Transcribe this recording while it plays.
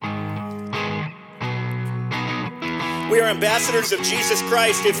We are ambassadors of Jesus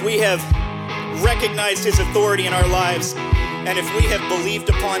Christ if we have recognized his authority in our lives, and if we have believed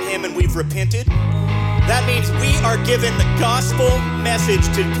upon him and we've repented. That means we are given the gospel message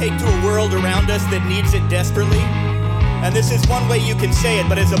to take to a world around us that needs it desperately. And this is one way you can say it,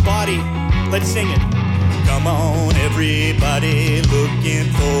 but as a body, let's sing it. Come on, everybody,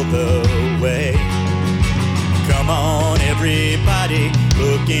 looking for the way. Come on, everybody,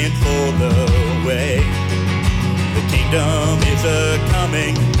 looking for the way. The kingdom is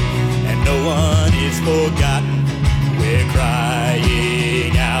a-coming, and no one is forgotten. We're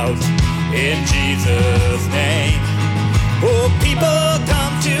crying out in Jesus' name. Oh, people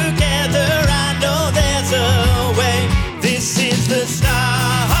come together, I know there's a way. This is the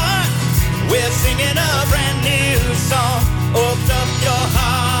start. We're singing a brand new song. Open up your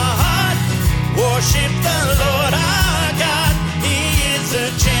heart, worship the Lord our God. He is the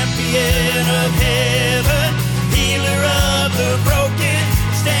champion of heaven, healer of the broken.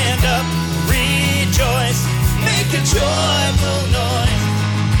 Stand up, rejoice, make a joyful noise.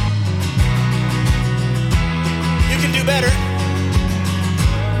 You can do better.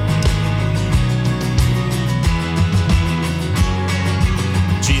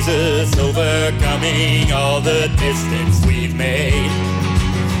 Jesus overcoming all the distance we've made.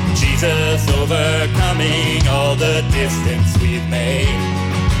 Jesus overcoming all the distance we've made.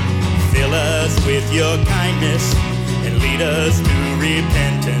 Fill us with your kindness and lead us to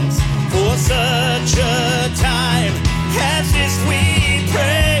repentance. For such a time as this we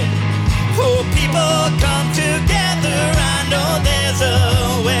pray. Oh, people come together, I know there's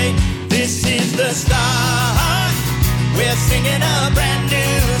a way. This is the start. We're singing a brand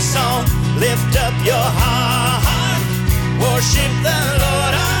new song. Lift up your heart, worship the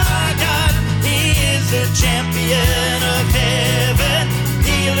Lord our God. He is the champion of heaven,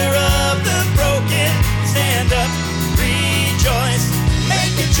 healer of the broken. Stand up, rejoice,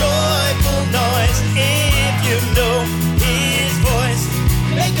 make a joyful noise. If you know his voice,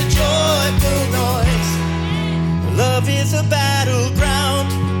 make a joyful noise. Love is a battleground.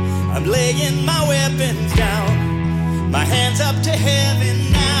 I'm laying my weapons down. My hands up to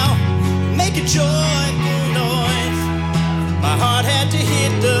heaven now. Make a joyful noise. My heart had to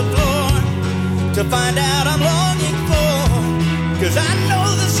hit the floor to find out I'm longing for. 'Cause I know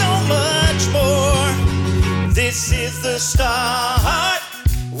there's so much more. This is the start.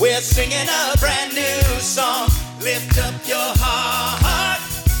 We're singing a brand new song. Lift up your heart,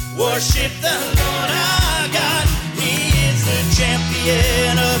 worship the Lord our God. He is the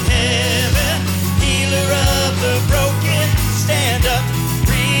champion of heaven, healer of the broken. Stand up,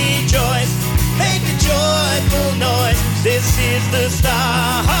 rejoice, make a joyful noise. This is the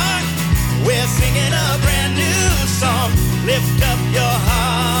start. We're singing a brand new song. Lift up your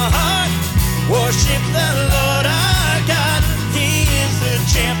heart, worship the Lord our God. He is the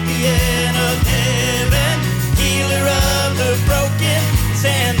champion of heaven, healer of the broken.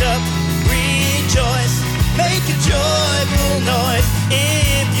 Stand up, rejoice, make a joyful noise.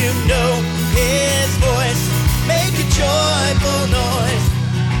 If you know his voice, make a joyful noise.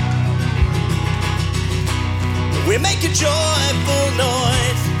 We make a joyful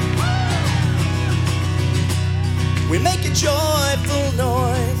noise. We make a joyful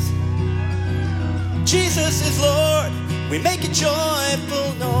noise. Jesus is Lord. We make a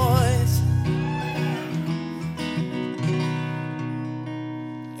joyful noise.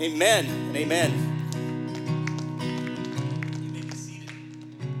 Amen and amen.